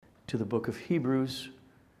to the book of Hebrews.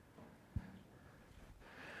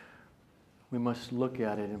 We must look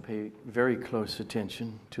at it and pay very close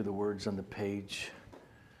attention to the words on the page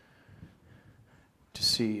to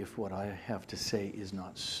see if what I have to say is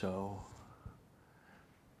not so.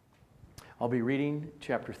 I'll be reading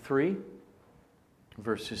chapter 3,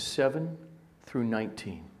 verses 7 through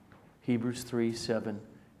 19. Hebrews 3, 7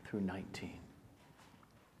 through 19.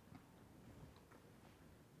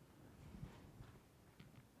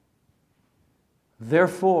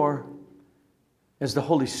 Therefore, as the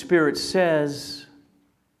Holy Spirit says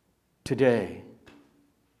today,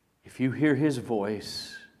 if you hear His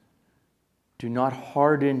voice, do not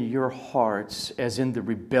harden your hearts as in the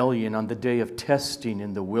rebellion on the day of testing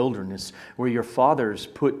in the wilderness, where your fathers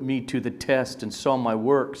put me to the test and saw my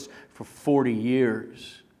works for 40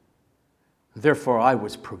 years. Therefore I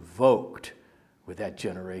was provoked with that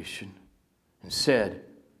generation and said,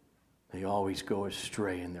 they always go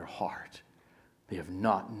astray in their heart. They have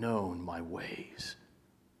not known my ways.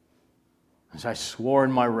 As I swore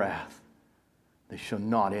in my wrath, they shall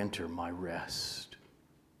not enter my rest.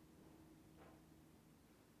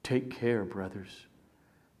 Take care, brothers,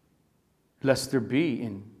 lest there be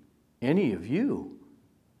in any of you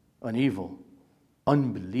an evil,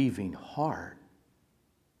 unbelieving heart,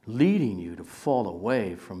 leading you to fall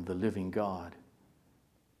away from the living God.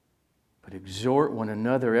 But exhort one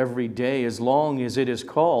another every day, as long as it is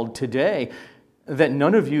called today, that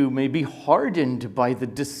none of you may be hardened by the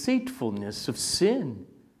deceitfulness of sin.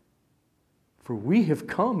 For we have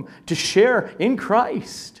come to share in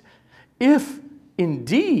Christ, if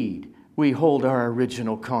indeed we hold our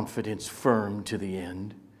original confidence firm to the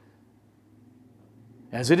end.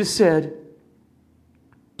 As it is said,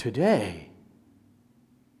 today,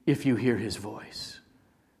 if you hear His voice,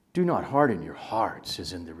 do not harden your hearts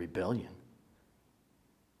as in the rebellion.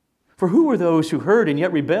 For who were those who heard and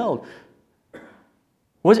yet rebelled?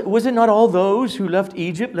 Was it not all those who left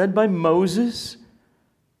Egypt led by Moses?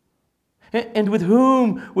 And with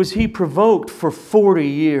whom was he provoked for 40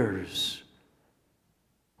 years?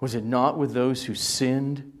 Was it not with those who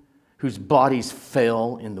sinned, whose bodies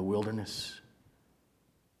fell in the wilderness?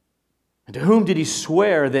 And to whom did he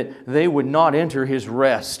swear that they would not enter his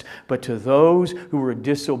rest, but to those who were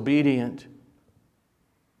disobedient?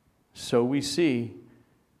 So we see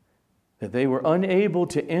that they were unable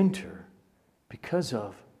to enter because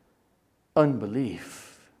of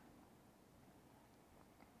unbelief.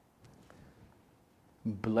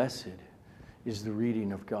 Blessed is the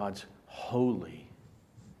reading of God's holy,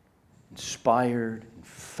 inspired,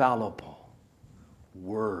 infallible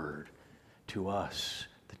word to us,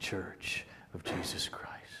 the church of Jesus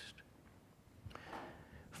Christ.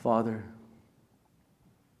 Father,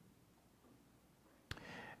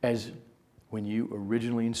 as when you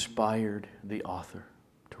originally inspired the author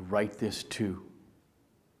to write this to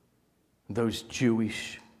those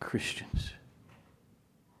Jewish Christians,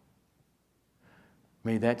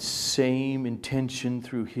 may that same intention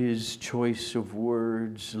through his choice of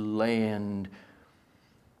words land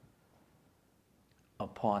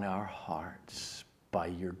upon our hearts by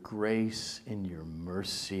your grace and your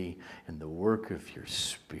mercy and the work of your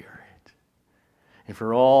Spirit. And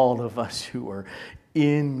for all of us who are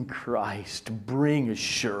in Christ, bring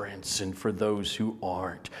assurance, and for those who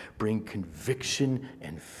aren't, bring conviction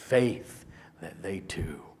and faith that they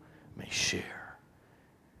too may share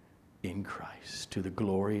in Christ, to the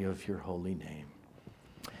glory of your holy name.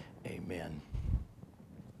 Amen.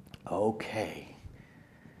 Okay.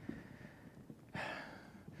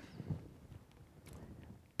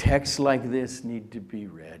 Texts like this need to be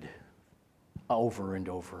read over and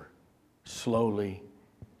over, slowly,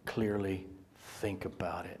 clearly. Think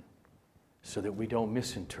about it so that we don't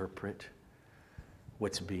misinterpret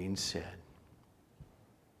what's being said.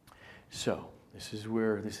 So, this is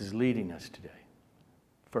where this is leading us today.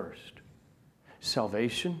 First,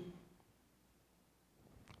 salvation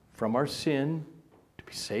from our sin to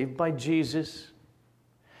be saved by Jesus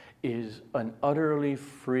is an utterly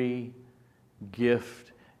free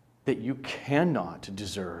gift that you cannot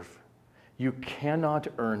deserve. You cannot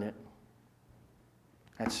earn it.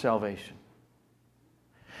 That's salvation.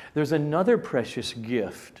 There's another precious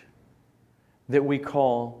gift that we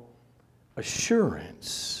call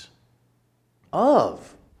assurance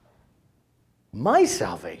of my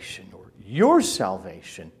salvation or your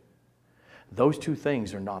salvation. Those two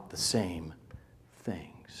things are not the same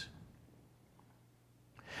things.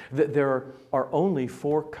 That there are only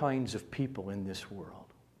four kinds of people in this world.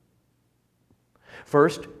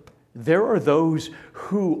 First, there are those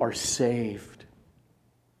who are saved.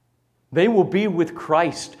 They will be with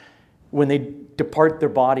Christ when they depart their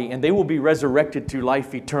body, and they will be resurrected to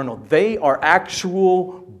life eternal. They are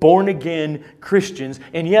actual born-again Christians,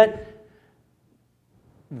 and yet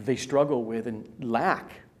they struggle with and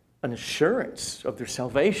lack an assurance of their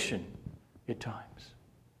salvation at times.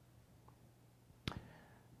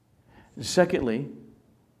 Secondly,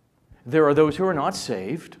 there are those who are not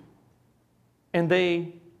saved, and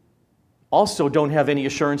they also don't have any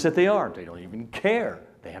assurance that they are. They don't even care.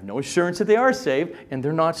 They have no assurance that they are saved, and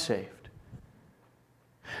they're not saved.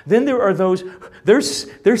 Then there are those,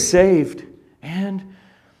 they're saved, and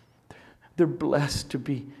they're blessed to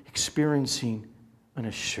be experiencing an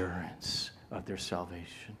assurance of their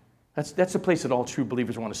salvation. That's the place that all true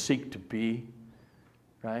believers want to seek to be,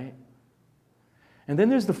 right? And then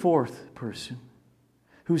there's the fourth person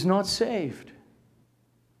who's not saved,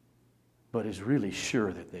 but is really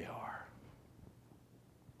sure that they are.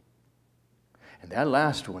 And that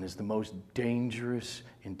last one is the most dangerous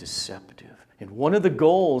and deceptive. And one of the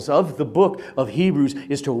goals of the book of Hebrews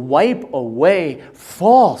is to wipe away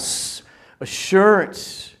false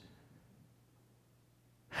assurance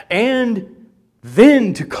and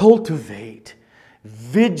then to cultivate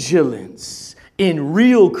vigilance in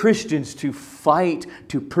real Christians to fight,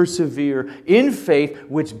 to persevere in faith,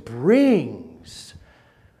 which brings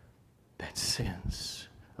that sense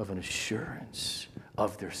of an assurance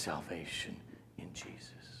of their salvation in Jesus.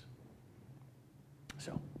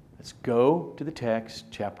 So, let's go to the text,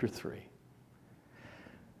 chapter 3.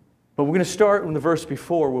 But we're going to start in the verse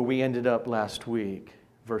before where we ended up last week,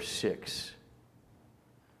 verse 6.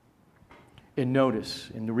 And notice,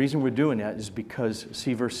 and the reason we're doing that is because,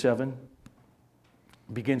 see verse 7?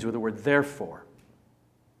 Begins with the word therefore,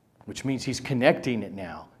 which means he's connecting it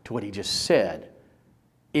now to what he just said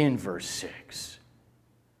in verse 6.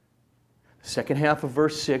 The second half of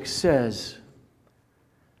verse 6 says,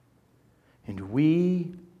 and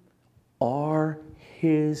we are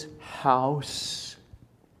his house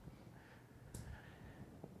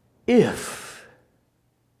if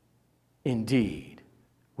indeed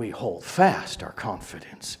we hold fast our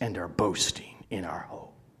confidence and our boasting in our hope.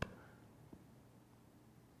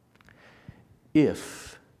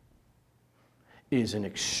 If is an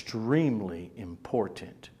extremely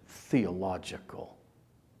important theological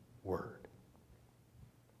word.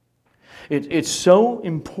 It's so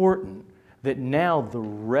important that now the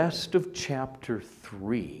rest of chapter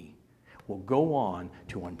 3 will go on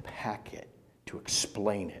to unpack it, to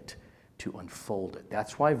explain it, to unfold it.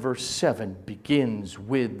 That's why verse 7 begins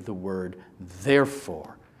with the word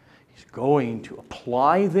therefore. He's going to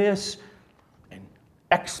apply this and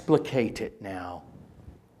explicate it now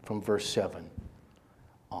from verse 7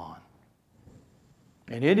 on.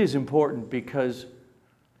 And it is important because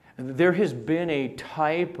there has been a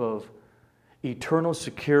type of eternal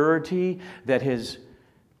security that has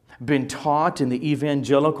been taught in the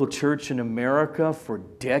evangelical church in America for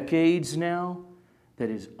decades now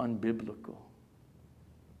that is unbiblical.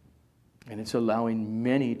 And it's allowing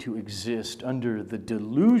many to exist under the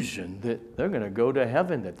delusion that they're going to go to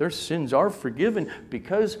heaven, that their sins are forgiven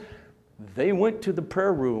because they went to the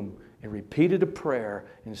prayer room and repeated a prayer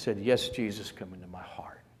and said, yes, Jesus, come into my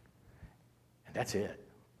heart. And that's it.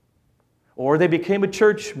 Or they became a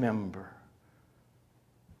church member.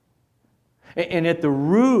 And at the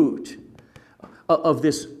root of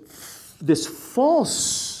this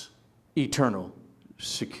false eternal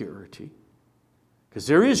security, because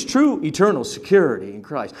there is true eternal security in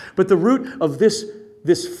Christ, but the root of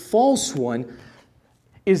this false one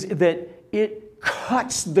is that it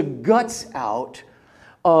cuts the guts out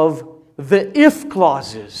of the if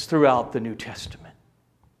clauses throughout the New Testament.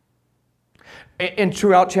 And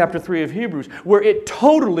throughout chapter 3 of Hebrews, where it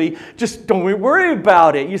totally just, don't worry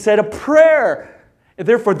about it. You said a prayer. And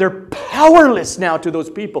therefore, they're powerless now to those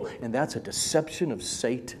people. And that's a deception of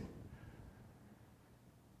Satan.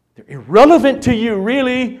 They're irrelevant to you,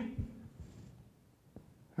 really.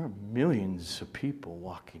 There are millions of people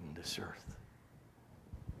walking this earth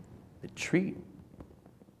that treat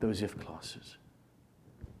those if clauses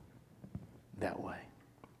that way.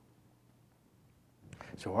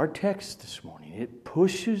 So our text this morning, it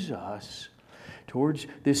pushes us towards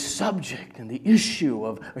this subject and the issue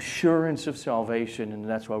of assurance of salvation, and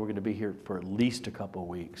that's why we're going to be here for at least a couple of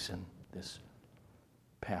weeks in this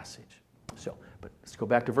passage. So, but let's go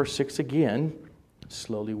back to verse 6 again,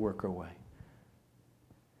 slowly work our way.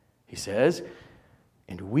 He says,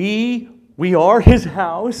 and we are his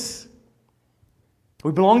house,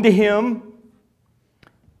 we belong to him,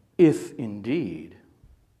 if indeed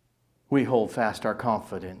we hold fast our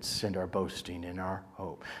confidence and our boasting in our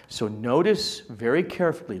hope. So notice very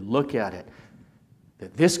carefully, look at it,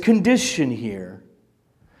 that this condition here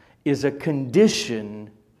is a condition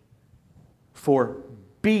for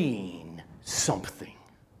being something.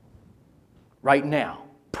 Right now,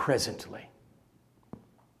 presently.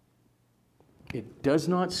 It does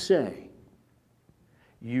not say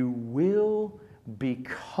you will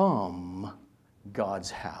become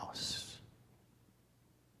God's house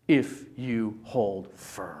if you hold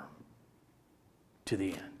firm to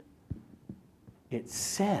the end. It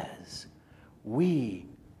says we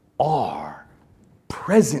are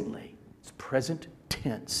presently, it's present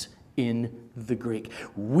tense in the Greek.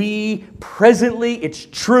 We presently, it's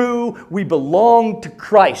true, we belong to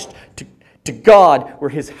Christ, to God. We're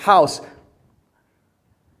His house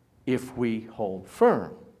if we hold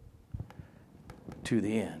firm to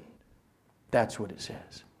the end. That's what it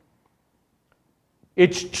says.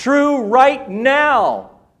 It's true right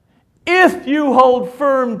now if you hold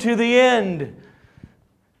firm to the end.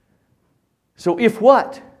 So if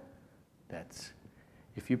what? That's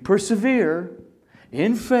if you persevere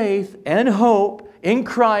in faith and hope in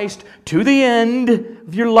Christ to the end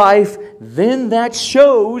of your life, then that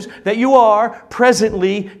shows that you are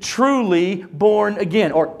presently, truly born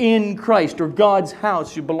again, or in Christ, or God's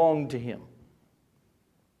house. You belong to Him.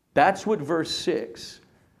 That's what verse 6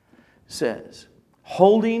 says.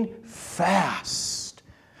 Holding fast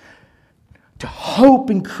to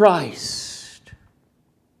hope in Christ.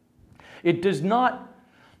 It does not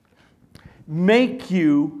make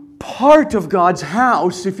you part of God's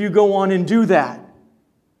house if you go on and do that.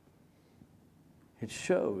 It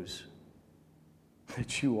shows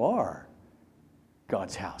that you are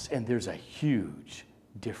God's house. And there's a huge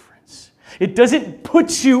difference. It doesn't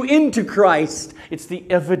put you into Christ. It's the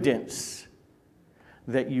evidence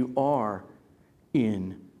that you are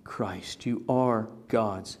in Christ. You are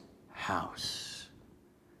God's house.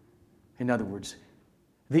 In other words,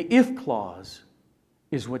 the if clause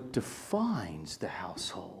is what defines the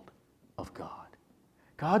household of God.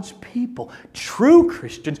 God's people, true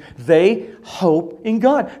Christians, they hope in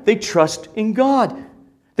God. They trust in God.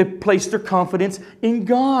 They place their confidence in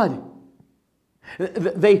God.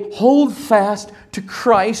 They hold fast to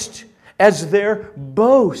Christ as their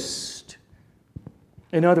boast.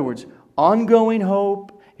 In other words, ongoing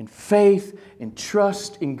hope and faith and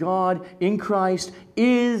trust in God, in Christ,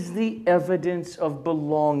 is the evidence of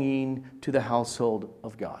belonging to the household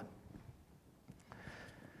of God.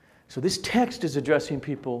 So this text is addressing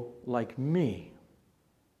people like me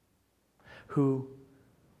who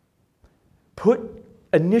put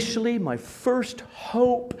initially my first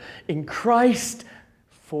hope in Christ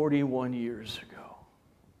 41 years ago.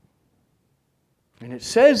 And it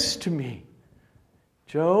says to me,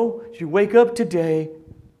 Joe, as you wake up today,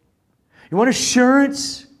 you want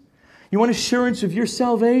assurance? You want assurance of your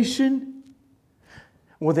salvation?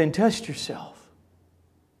 Well, then test yourself.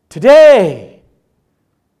 Today,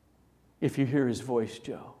 if you hear His voice,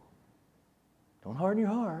 Joe, don't harden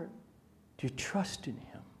your heart. Do you trust in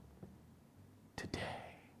Him today?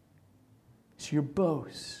 It's your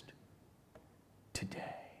boast today.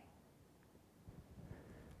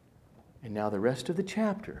 And now the rest of the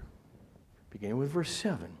chapter, beginning with verse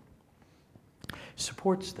 7,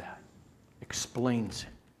 supports that, explains it.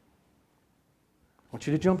 I want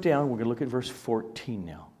you to jump down. We're going to look at verse 14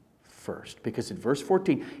 now first, because in verse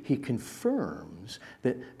 14, he confirms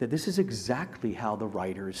that this is exactly how the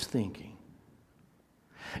writer is thinking.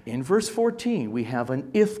 In verse 14, we have an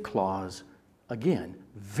if clause, again,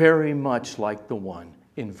 very much like the one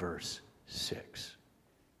in verse 6.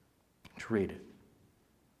 Let's read it.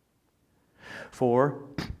 For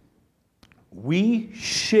we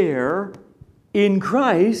share in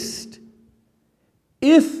Christ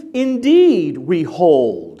if indeed we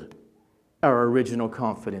hold our original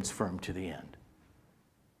confidence firm to the end.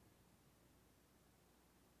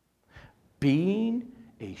 Being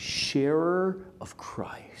a sharer of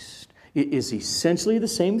Christ is essentially the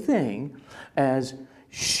same thing as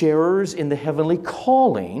sharers in the heavenly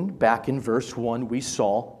calling, back in verse 1 we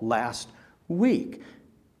saw last week.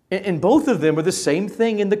 And both of them are the same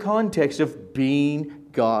thing in the context of being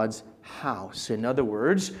God's house. In other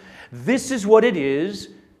words, this is what it is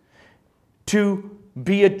to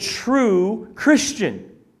be a true Christian.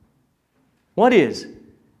 What is?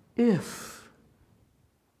 If.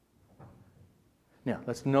 Now,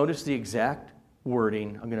 let's notice the exact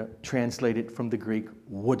wording. I'm going to translate it from the Greek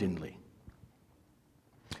woodenly.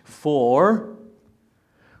 For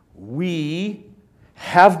we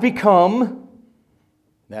have become,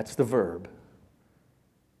 that's the verb,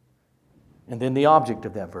 and then the object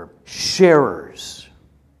of that verb, sharers,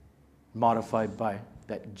 modified by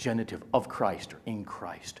that genitive of Christ or in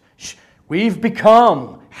Christ. We've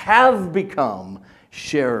become, have become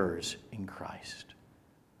sharers in Christ.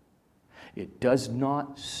 It does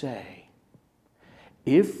not say,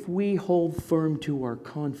 if we hold firm to our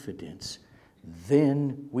confidence,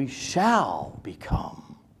 then we shall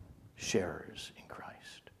become sharers in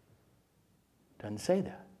Christ. It doesn't say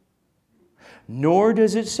that. Nor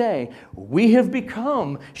does it say, we have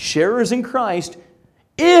become sharers in Christ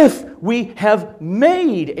if we have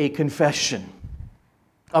made a confession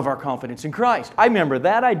of our confidence in Christ. I remember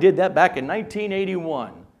that. I did that back in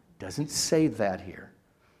 1981. Doesn't say that here.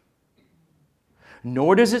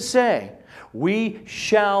 Nor does it say, we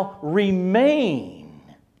shall remain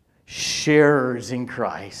sharers in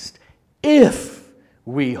Christ if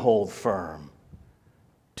we hold firm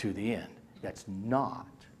to the end. That's not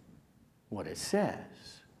what it says.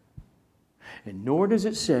 And nor does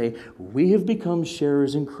it say, we have become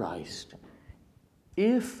sharers in Christ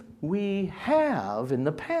if we have in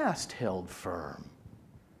the past held firm.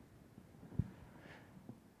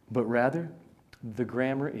 But rather, the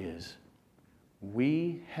grammar is,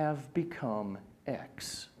 we have become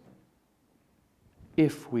X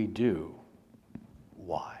if we do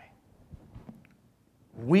Y.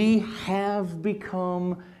 We have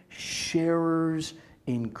become sharers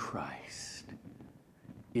in Christ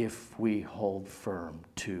if we hold firm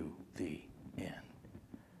to the end.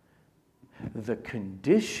 The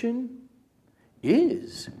condition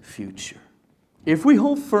is future. If we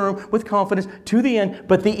hold firm with confidence to the end,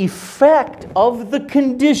 but the effect of the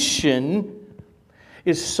condition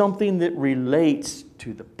is something that relates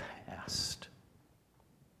to the past.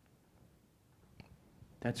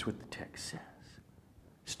 That's what the text says.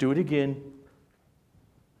 Let's do it again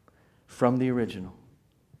from the original.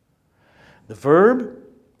 The verb,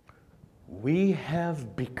 we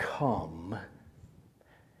have become,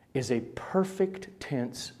 is a perfect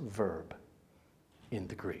tense verb in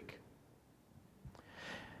the Greek,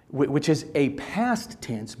 which is a past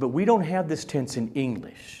tense, but we don't have this tense in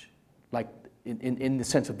English, like in the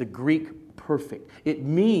sense of the Greek perfect. It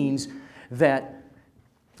means that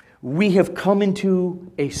we have come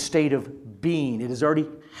into a state of being. It has already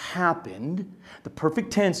happened. The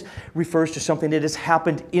perfect tense refers to something that has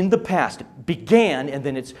happened in the past. It began, and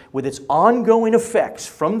then it's with its ongoing effects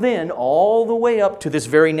from then all the way up to this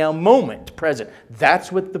very now moment, present.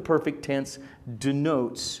 That's what the perfect tense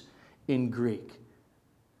denotes in Greek.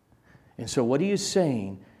 And so what he is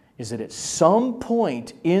saying is that at some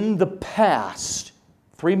point in the past,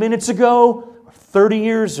 3 minutes ago or 30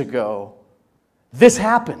 years ago, this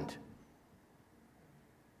happened.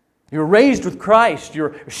 You were raised with Christ.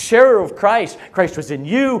 You're a sharer of Christ. Christ was in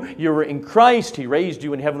you. You were in Christ. He raised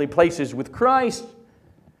you in heavenly places with Christ.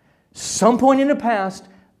 Some point in the past,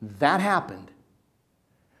 that happened.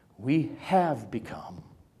 We have become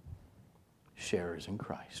sharers in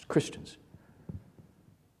Christ, Christians.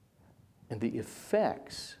 And the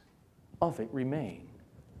effects of it remain.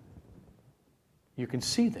 You can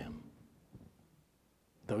see them.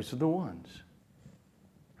 Those are the ones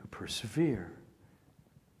who persevere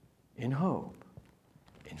in hope,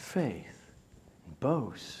 in faith, and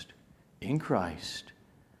boast in Christ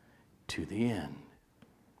to the end.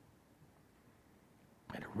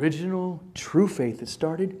 That original true faith that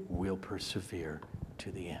started will persevere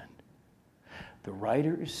to the end. The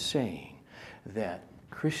writer is saying that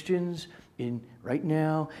Christians, in right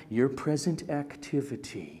now, your present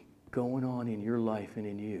activity going on in your life and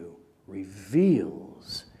in you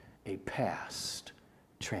reveals a past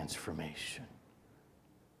transformation.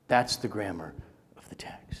 That's the grammar of the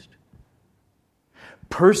text.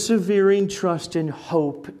 Persevering trust and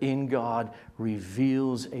hope in God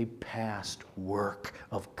reveals a past work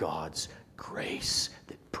of God's grace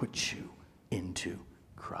that puts you into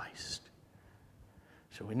Christ.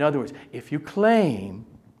 So in other words, if you claim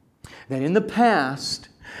that in the past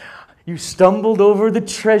you stumbled over the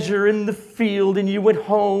treasure in the field and you went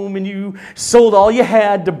home and you sold all you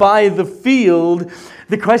had to buy the field,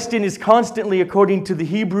 the question is constantly, according to the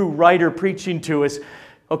Hebrew writer preaching to us,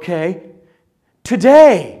 okay,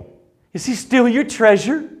 today, is he still your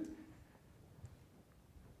treasure?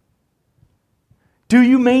 Do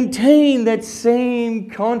you maintain that same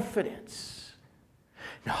confidence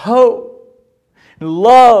and hope and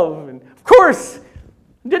love? And of course,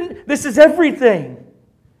 this is everything.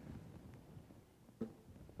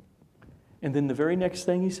 And then the very next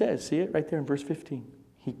thing he says, see it right there in verse 15.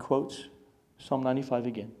 He quotes Psalm 95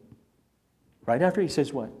 again. Right after he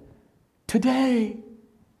says what? Today,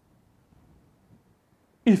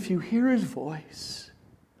 if you hear his voice,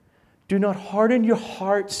 do not harden your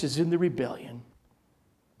hearts as in the rebellion.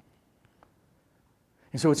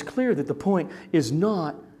 And so it's clear that the point is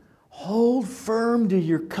not hold firm to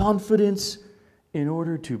your confidence in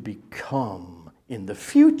order to become in the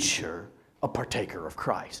future a partaker of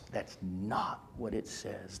Christ. That's not what it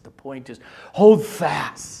says. The point is, hold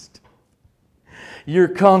fast your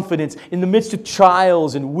confidence in the midst of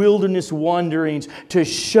trials and wilderness wanderings to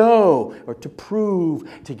show or to prove,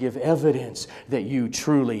 to give evidence that you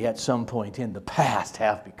truly at some point in the past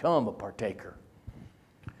have become a partaker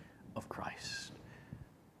of Christ.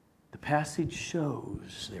 The passage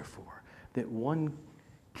shows, therefore, that one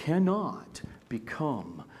cannot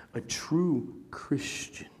become a true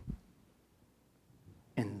Christian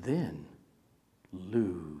and then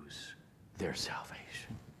lose their salvation.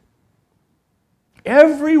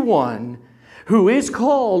 Everyone who is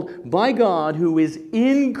called by God, who is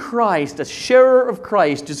in Christ, a sharer of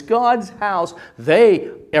Christ, is God's house,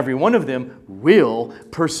 every one of them, will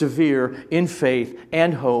persevere in faith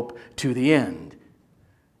and hope to the end.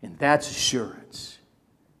 And that's assurance.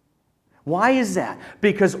 Why is that?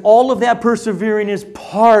 Because all of that persevering is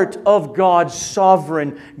part of God's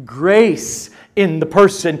sovereign grace in the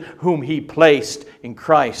person whom He placed in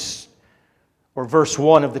Christ. Or verse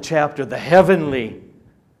 1 of the chapter, the heavenly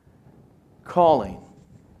calling.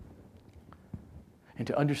 And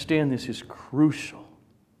to understand this is crucial.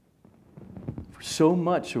 For so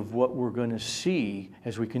much of what we're going to see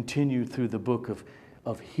as we continue through the book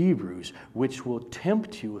of Hebrews, which will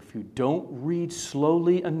tempt you if you don't read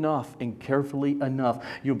slowly enough and carefully enough,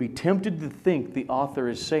 you'll be tempted to think the author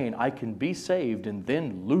is saying, I can be saved and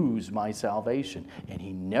then lose my salvation. And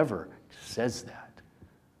he never says that.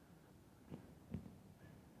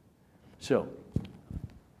 So,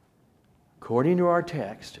 according to our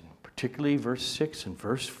text, and particularly verse 6 and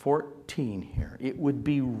verse 14 here, it would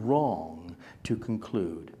be wrong to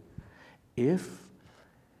conclude if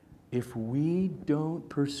we don't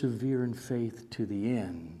persevere in faith to the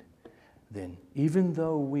end, then even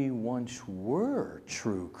though we once were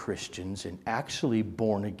true Christians and actually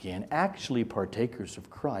born again, actually partakers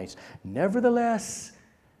of Christ, nevertheless,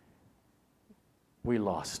 we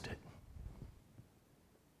lost it.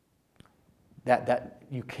 That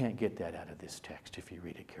you can't get that out of this text if you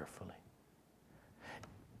read it carefully.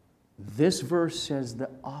 This verse says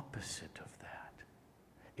the opposite of that.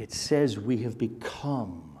 It says we have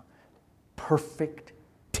become perfect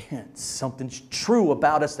tense. Something's true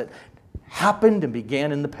about us that happened and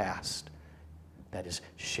began in the past. That is,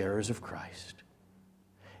 sharers of Christ,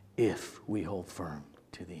 if we hold firm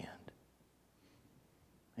to the end.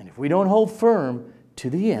 And if we don't hold firm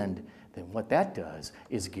to the end, then what that does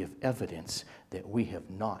is give evidence that we have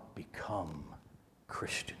not become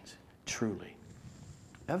Christians truly,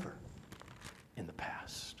 ever, in the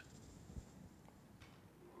past.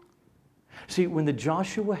 See, when the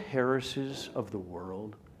Joshua Harrises of the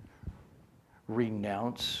world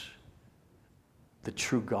renounce the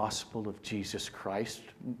true gospel of Jesus Christ,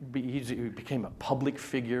 he became a public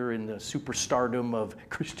figure in the superstardom of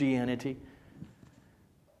Christianity,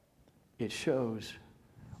 it shows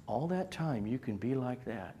all that time you can be like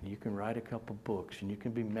that, and you can write a couple books, and you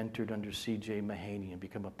can be mentored under C.J. Mahaney and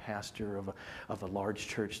become a pastor of a large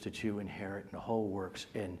church that you inherit and the whole works,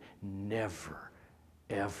 and never,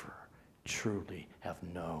 ever truly have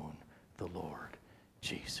known the Lord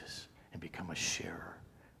Jesus and become a sharer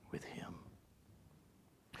with Him.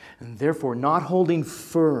 And therefore, not holding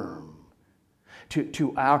firm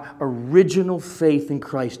to our original faith in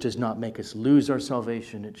Christ does not make us lose our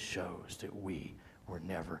salvation. It shows that we were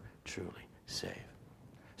never truly saved.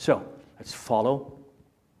 So, let's follow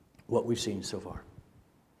what we've seen so far.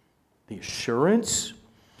 The assurance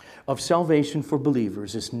of salvation for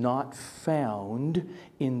believers is not found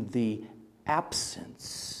in the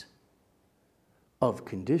absence of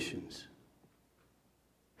conditions,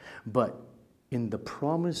 but in the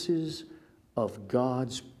promises of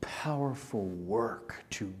God's powerful work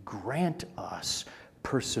to grant us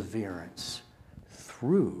perseverance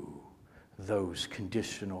through those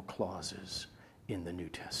conditional clauses in the New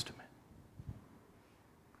Testament.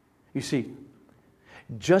 You see,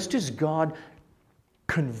 just as God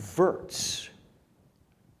converts,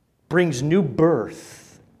 brings new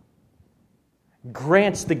birth,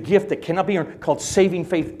 grants the gift that cannot be earned, called saving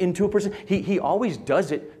faith, into a person, he always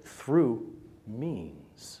does it through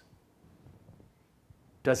means.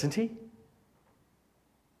 Doesn't He?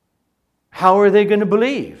 How are they going to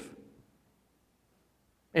believe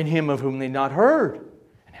in Him of whom they not heard?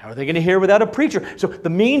 And how are they going to hear without a preacher? So the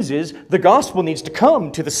means is the gospel needs to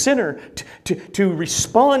come to the sinner to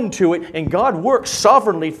respond to it, and God works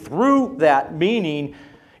sovereignly through that, meaning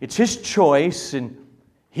it's His choice, and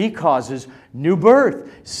He causes new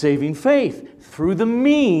birth, saving faith, through the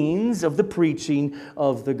means of the preaching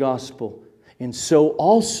of the gospel. And so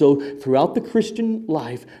also throughout the Christian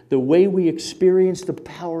life, the way we experience the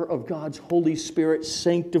power of God's Holy Spirit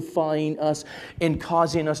sanctifying us and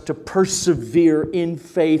causing us to persevere in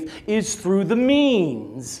faith is through the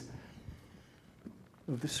means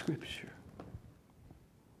of the Scripture.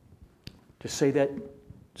 To say that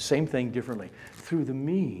same thing differently, through the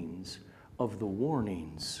means of the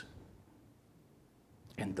warnings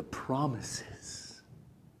and the promises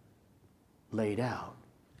laid out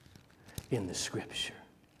in the Scripture.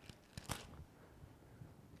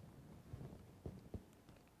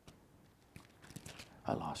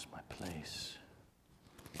 I lost my place.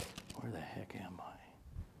 Where the heck am I?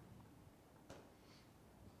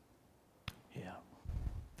 Yeah.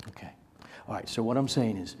 Okay. All right, so what I'm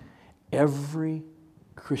saying is every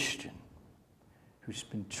Christian who's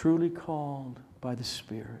been truly called by the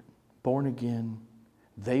Spirit, born again,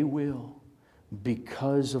 they will,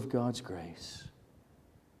 because of God's grace,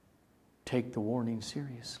 take the warning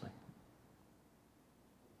seriously.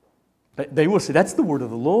 They will say, that's the word of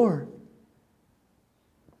the Lord.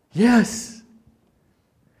 Yes.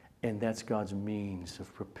 And that's God's means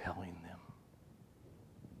of propelling them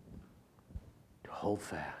to hold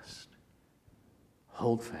fast,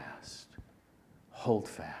 hold fast, hold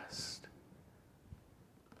fast.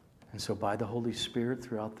 And so by the Holy Spirit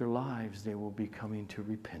throughout their lives, they will be coming to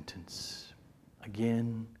repentance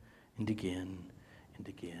again and again and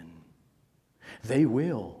again. They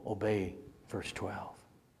will obey verse 12.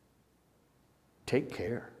 Take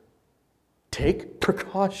care. Take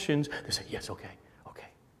precautions. They say, yes, okay.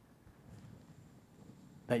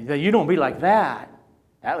 Now, you don't be like that.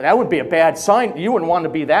 That would be a bad sign. You wouldn't want to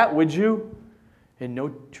be that, would you? And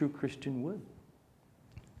no true Christian would.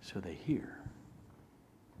 So they hear.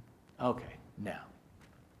 Okay, now.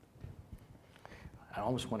 I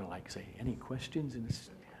almost want to say, any questions in this?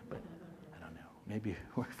 But I don't know. Maybe if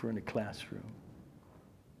we're in a classroom.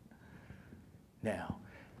 Now,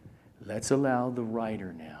 let's allow the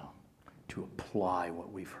writer now to apply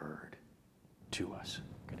what we've heard to us.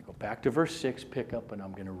 I'm going to go back to verse 6, pick up, and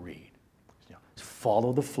I'm going to read.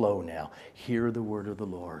 Follow the flow now. Hear the word of the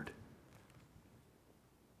Lord.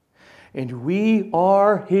 And we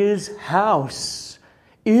are His house,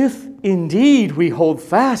 if indeed we hold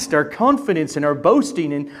fast our confidence and our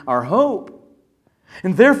boasting and our hope.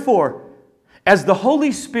 And therefore, as the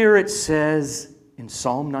Holy Spirit says in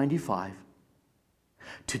Psalm 95,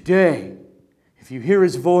 today, if you hear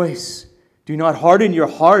His voice, do not harden your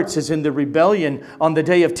hearts as in the rebellion on the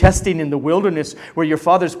day of testing in the wilderness, where your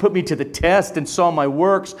fathers put me to the test and saw my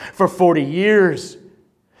works for 40 years.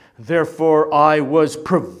 Therefore I was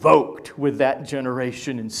provoked with that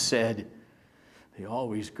generation and said, they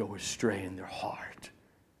always go astray in their heart.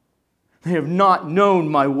 They have not known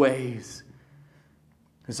my ways.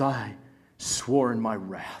 As I swore in my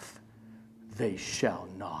wrath, they shall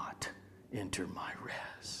not enter my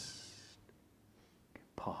rest.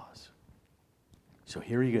 Pause. So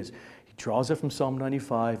here he goes. He draws it from Psalm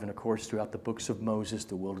 95 and, of course, throughout the books of Moses,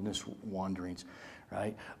 the wilderness wanderings,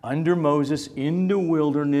 right? Under Moses, in the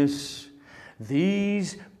wilderness,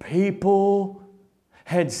 these people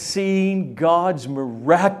had seen God's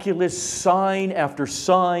miraculous sign after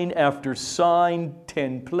sign after sign,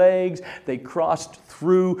 10 plagues. They crossed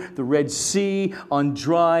through the Red Sea on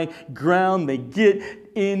dry ground. They get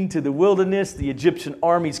into the wilderness. The Egyptian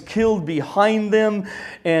armies killed behind them.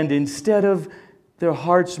 And instead of their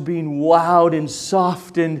hearts being wowed and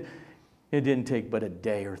softened, it didn't take but a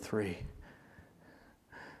day or 3.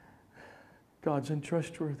 God's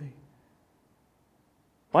untrustworthy.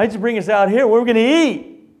 Why'd you bring us out here? What are we going to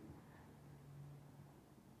eat?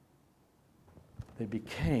 They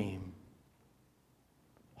became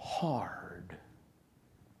hard-hearted.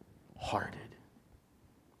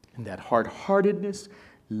 And that hard-heartedness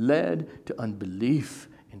led to unbelief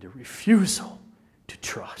and to refusal to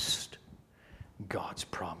trust God's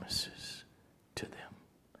promises to them.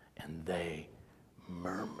 And they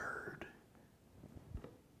murmured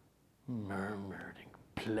and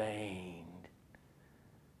complained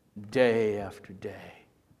day after day.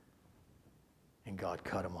 And God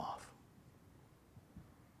cut them off.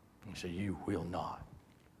 He said, you will not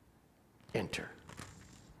enter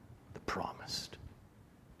the promised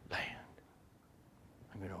land.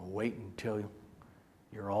 I'm going to wait until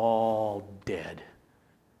you're all dead.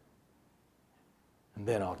 And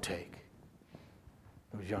then I'll take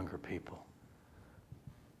those younger people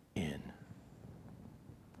in.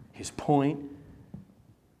 His point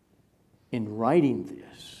in writing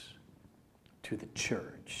this to the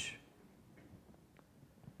church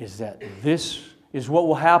is that this is what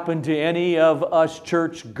will happen to any of us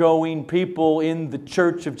church-going people in the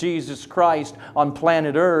Church of Jesus Christ on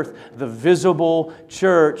planet Earth, the visible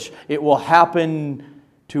church. It will happen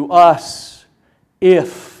to us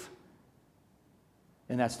if,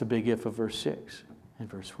 and that's the big if of verse 6 and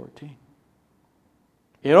verse 14.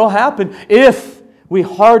 It'll happen if we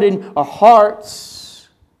harden our hearts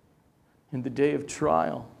in the day of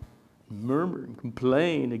trial, murmur and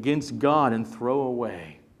complain against God and throw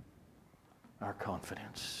away our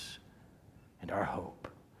confidence and our hope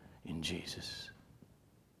in Jesus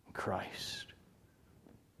Christ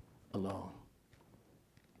alone.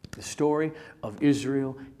 The story of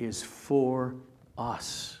Israel is for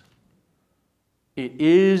us. It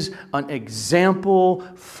is an example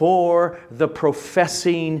for the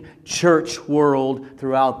professing church world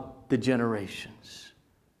throughout the generations.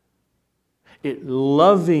 It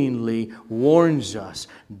lovingly warns us,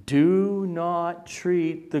 do not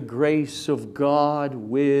treat the grace of God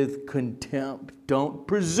with contempt. Don't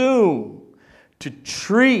presume to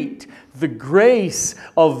treat the grace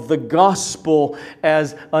of the gospel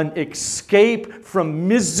as an escape from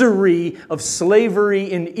misery of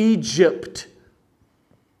slavery in Egypt,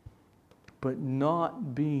 but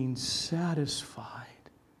not being satisfied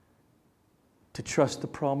to trust the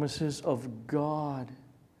promises of God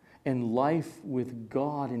and life with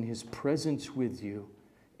God and His presence with you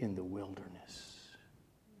in the wilderness.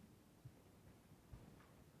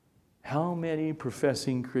 How many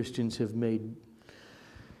professing Christians have made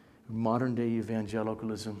modern day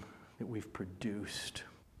evangelicalism that we've produced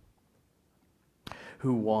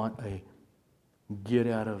who want a get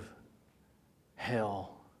out of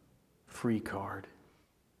hell free card,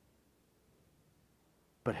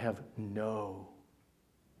 but have no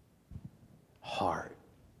heart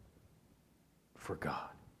for God.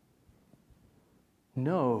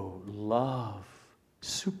 No love,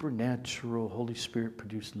 supernatural, Holy Spirit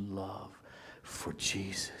produced love for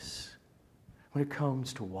Jesus when it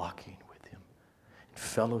comes to walking with Him and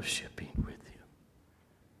fellowshipping with Him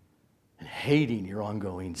and hating your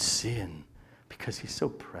ongoing sin because He's so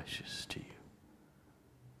precious to you.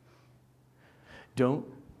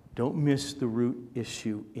 Don't miss the root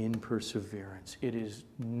issue in perseverance. It is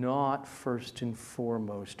not first and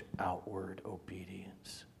foremost outward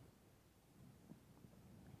obedience.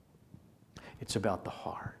 It's about the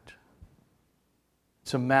heart.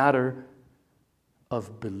 It's a matter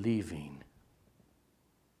of believing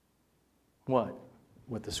what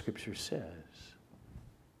the Scripture says,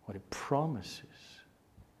 what it promises,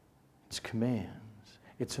 its commands.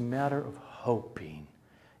 It's a matter of hoping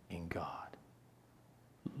in God.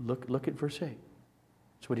 Look at verse 8.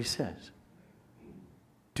 That's what he says.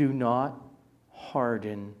 Do not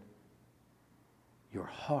harden your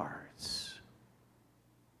hearts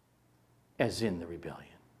as in the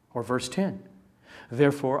rebellion. Or verse 10.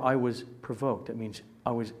 Therefore I was provoked. That means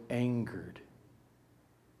I was angered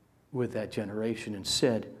with that generation and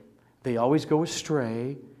said, they always go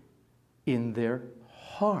astray in their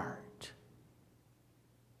heart.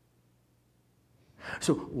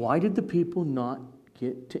 So why did the people not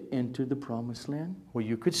get to enter the promised land? Well,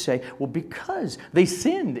 you could say, well, because they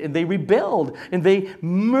sinned and they rebelled and they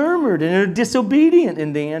murmured and are disobedient.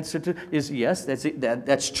 And the answer is yes,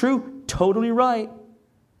 that's true, totally right.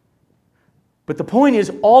 But the point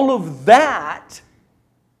is, all of that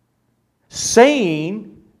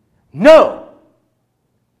saying no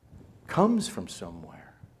comes from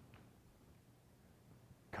somewhere.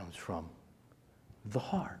 Comes from the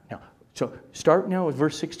heart. Now, so start now with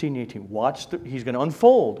verse 16 and 18. He's going to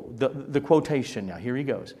unfold the quotation now. Here he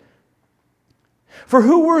goes. For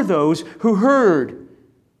who were those who heard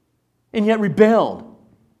and yet rebelled?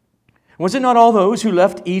 Was it not all those who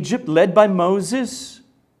left Egypt led by Moses?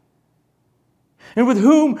 And with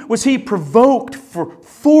whom was he provoked for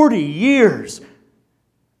 40 years?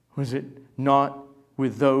 Was it not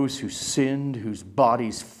with those who sinned, whose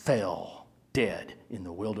bodies fell dead in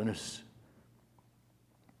the wilderness?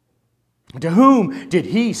 To whom did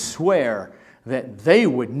he swear that they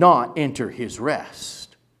would not enter his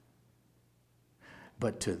rest?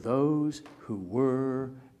 But to those who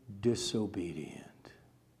were disobedient.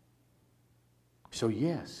 So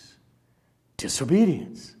yes,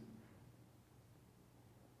 disobedience.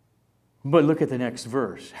 But look at the next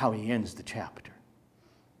verse, how he ends the chapter.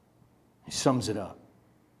 He sums it up.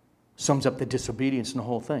 Sums up the disobedience in the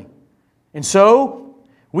whole thing. And so,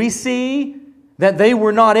 we see that they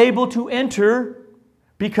were not able to enter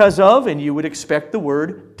because of, and you would expect the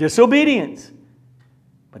word, disobedience.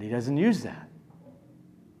 But he doesn't use that.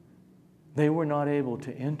 They were not able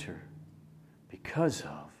to enter because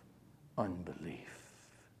of unbelief.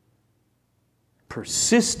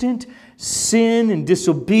 persistent sin and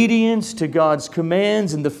disobedience to God's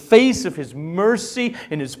commands in the face of His mercy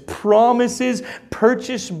and His promises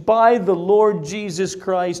purchased by the Lord Jesus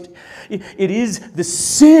Christ. It is the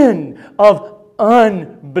sin of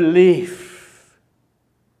unbelief.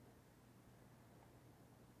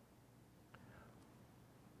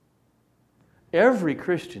 Every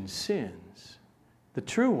Christian sins. The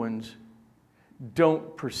true ones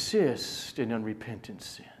don't persist in unrepentant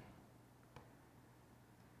sin.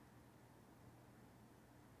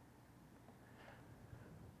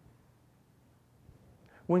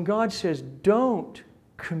 When God says, don't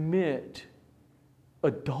commit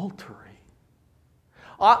adultery.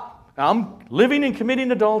 I'm living and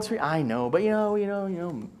committing adultery. I know, but you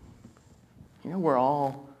know, we're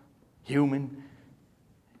all human.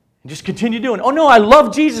 And just continue doing it. Oh no, I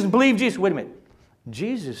love Jesus and believe Jesus. Wait a minute.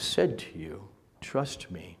 Jesus said to you, trust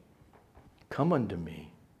me, come unto me.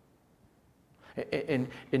 And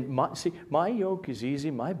my yoke is easy,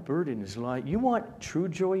 my burden is light. You want true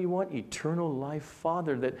joy, you want eternal life,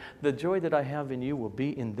 Father, that the joy that I have in you will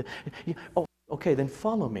be in the... Oh, okay, then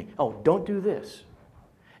follow me. Oh, don't do this.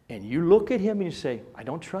 And you look at Him and you say, I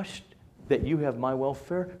don't trust that you have my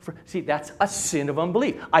welfare. See, that's a sin of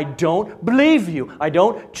unbelief. I don't believe you. I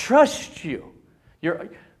don't trust you.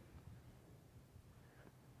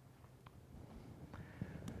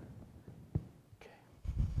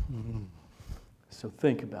 So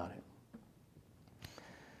think about it.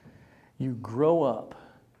 You grow up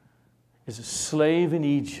as a slave in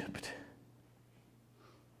Egypt.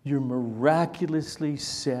 You're miraculously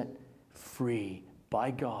set free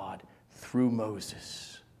by God through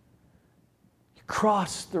Moses. You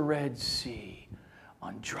cross the Red Sea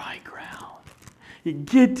on dry ground. You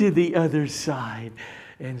get to the other side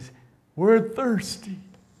and we're thirsty.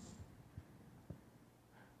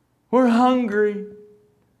 We're hungry.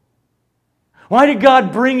 Why did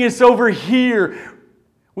God bring us over here?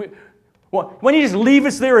 Why didn't He just leave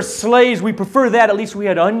us there as slaves? We prefer that. At least we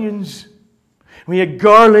had onions. We had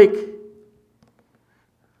garlic.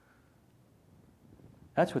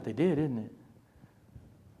 That's what they did, isn't it?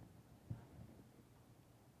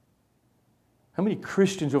 How many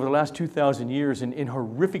Christians over the last 2,000 years in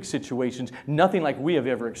horrific situations, nothing like we have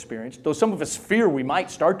ever experienced, though some of us fear we might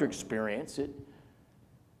start to experience it.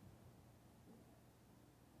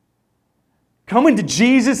 Coming to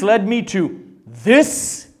Jesus led me to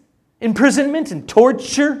this imprisonment and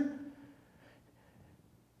torture.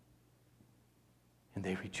 And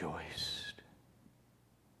they rejoiced.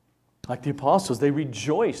 Like the apostles, they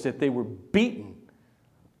rejoiced that they were beaten.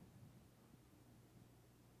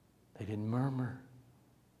 They didn't murmur.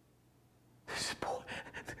 They said, boy,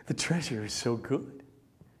 the treasure is so good.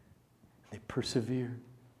 They persevered.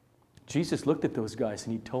 Jesus looked at those guys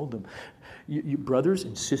and He told them, you brothers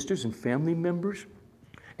and sisters and family members,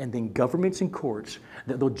 and then governments and courts,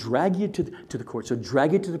 they'll drag you to the courts, they'll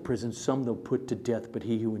drag you to the prison, some they'll put to death, but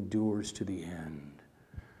he who endures to the end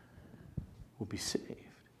will be saved.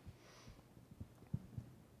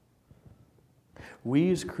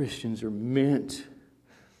 We as Christians are meant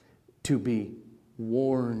to be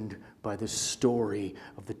warned by the story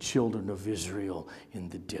of the children of Israel in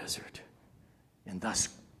the desert, and thus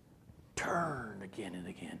turn again and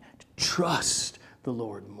again to trust the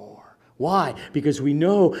Lord more. Why? Because we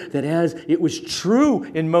know that as it was true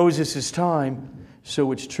in Moses' time,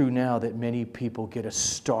 so it's true now that many people get a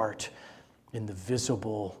start in the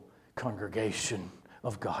visible congregation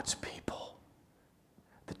of God's people,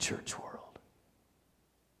 the church world.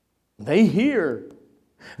 They hear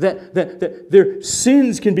that their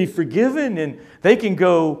sins can be forgiven and they can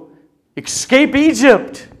go escape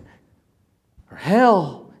Egypt or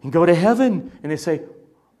hell and go to heaven. And they say,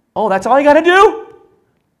 oh, that's all you got to do?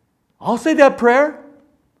 I'll say that prayer.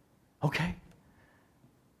 Okay.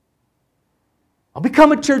 I'll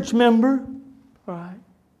become a church member. All right.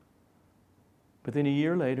 But then a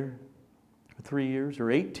year later, or 3 years, or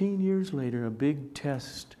 18 years later, a big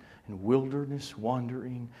test and wilderness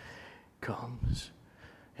wandering comes.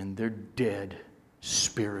 And their dead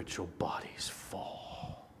spiritual bodies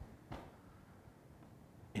fall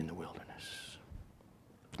in the wilderness.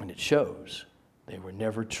 And it shows they were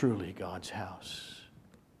never truly God's house.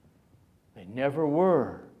 They never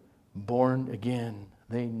were born again.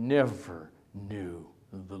 They never knew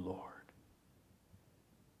the Lord.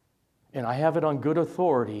 And I have it on good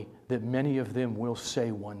authority that many of them will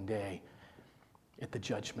say one day at the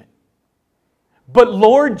judgment, but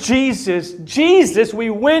Lord Jesus, we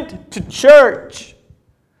went to church.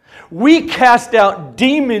 We cast out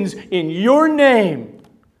demons in your name.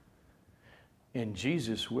 And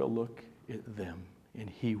Jesus will look at them and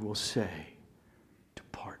He will say,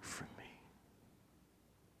 depart from me.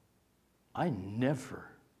 I never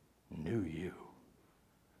knew you.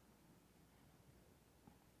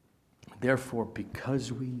 Therefore,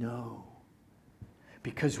 because we know,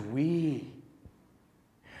 because we,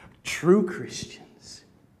 true Christians,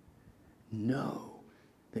 know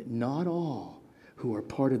that not all who are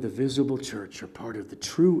part of the visible church are part of the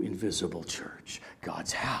true invisible church,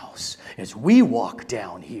 God's house. As we walk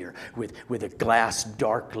down here with a glass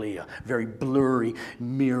darkly, a very blurry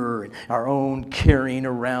mirror, and our own carrying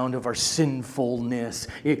around of our sinfulness,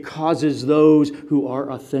 it causes those who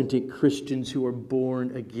are authentic Christians, who are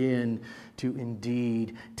born again, to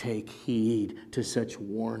indeed take heed to such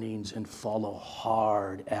warnings and follow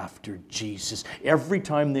hard after Jesus. Every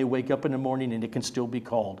time they wake up in the morning, and it can still be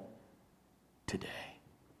called today.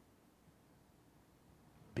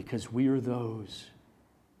 Because we are those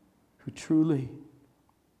who truly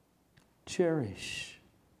cherish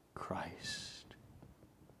Christ.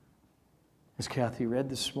 As Kathy read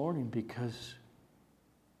this morning, because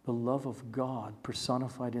the love of God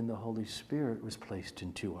personified in the Holy Spirit was placed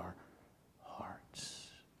into our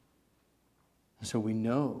hearts. And so we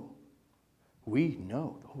know,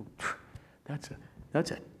 oh,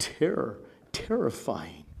 that's a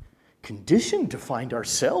terrifying condition to find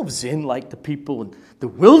ourselves in, like the people in the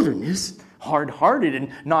wilderness, hard-hearted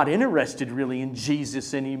and not interested really in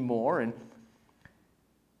Jesus anymore,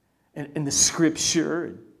 and the Scripture,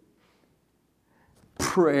 and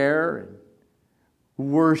prayer, and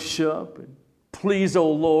worship, and please,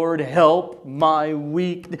 oh Lord, help my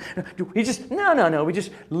weakness. We just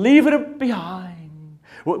leave it behind.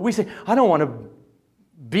 We say, I don't want to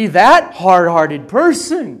be that hard-hearted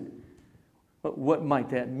person. But what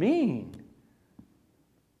might that mean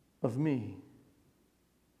of me?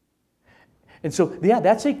 And so,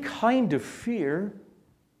 that's a kind of fear.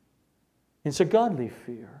 It's a godly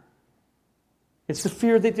fear. It's the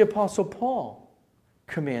fear that the Apostle Paul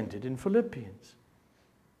commanded in Philippians.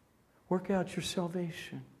 Work out your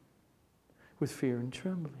salvation with fear and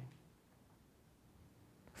trembling.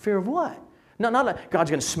 Fear of what? Not like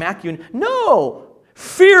God's going to smack you. No!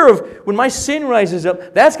 Fear of when my sin rises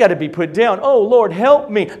up, that's got to be put down. Oh, Lord, help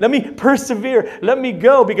me. Let me persevere. Let me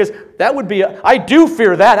go, because that would be, I do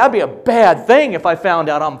fear that. That'd be a bad thing if I found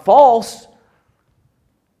out I'm false.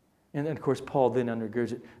 And then, of course, Paul then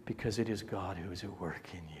undergirds it, because it is God who is at work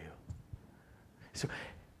in you. So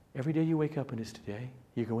every day you wake up, and it's today,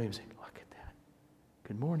 you go in and say, look at that.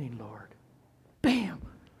 Good morning, Lord. Bam!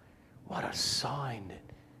 What a sign that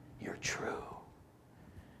you're true.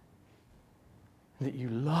 That you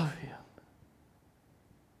love Him.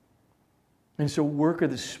 And so, work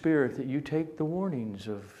of the Spirit, that you take the warnings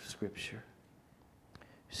of Scripture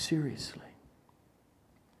seriously.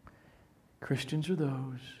 Christians are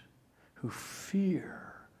those who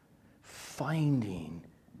fear finding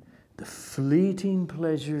the fleeting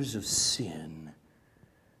pleasures of sin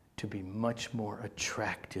to be much more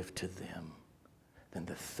attractive to them than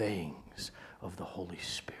the things of the Holy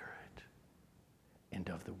Spirit and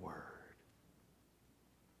of the Word.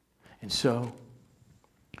 And so,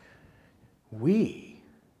 we,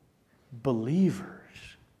 believers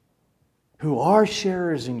who are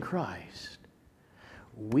sharers in Christ,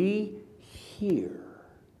 we hear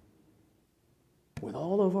with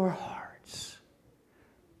all of our hearts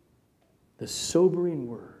the sobering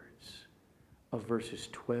words of verses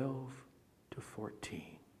 12 to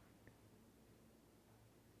 14.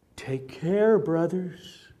 Take care,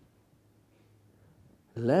 brothers,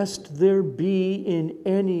 lest there be in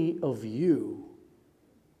any of you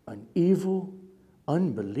an evil,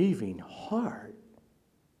 unbelieving heart,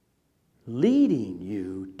 leading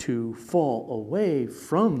you to fall away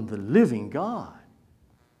from the living God.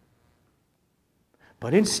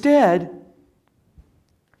 But instead,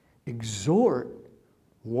 exhort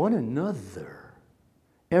one another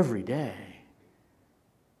every day,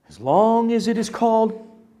 as long as it is called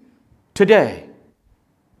today,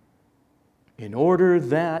 in order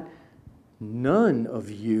that none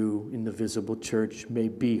of you in the visible church may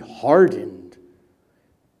be hardened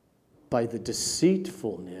by the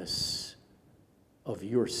deceitfulness of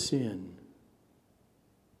your sin.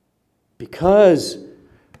 Because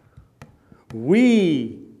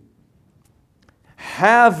we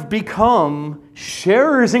have become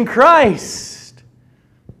sharers in Christ,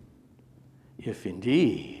 if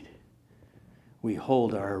indeed we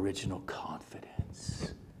hold our original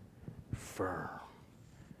confidence firm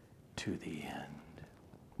to the end.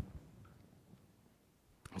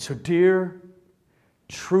 So, dear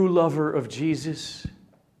true lover of Jesus,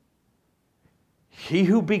 He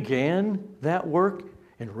who began that work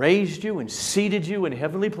and raised you and seated you in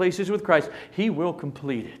heavenly places with Christ, He will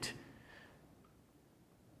complete it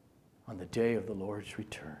on the day of the Lord's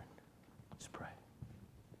return.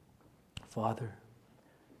 Father,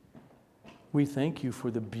 we thank you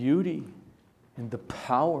for the beauty and the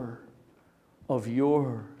power of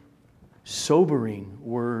your sobering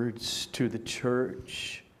words to the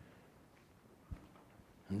church.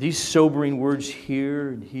 And these sobering words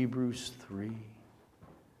here in Hebrews 3.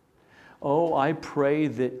 Oh, I pray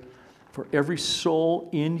that for every soul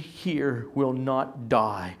in here will not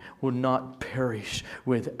die, will not perish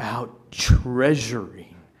without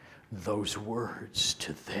treasuring those words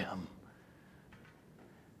to them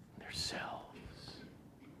themselves.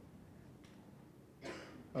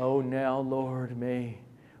 Oh, now, Lord, may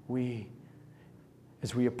we,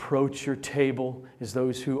 as we approach your table, as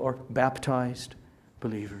those who are baptized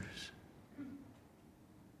believers,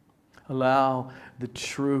 allow the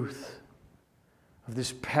truth of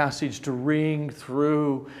this passage to ring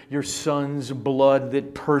through your Son's blood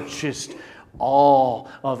that purchased all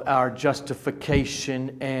of our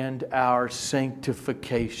justification and our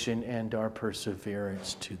sanctification and our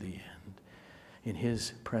perseverance to the end. In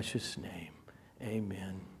His precious name,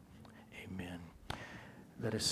 amen. Amen. Let us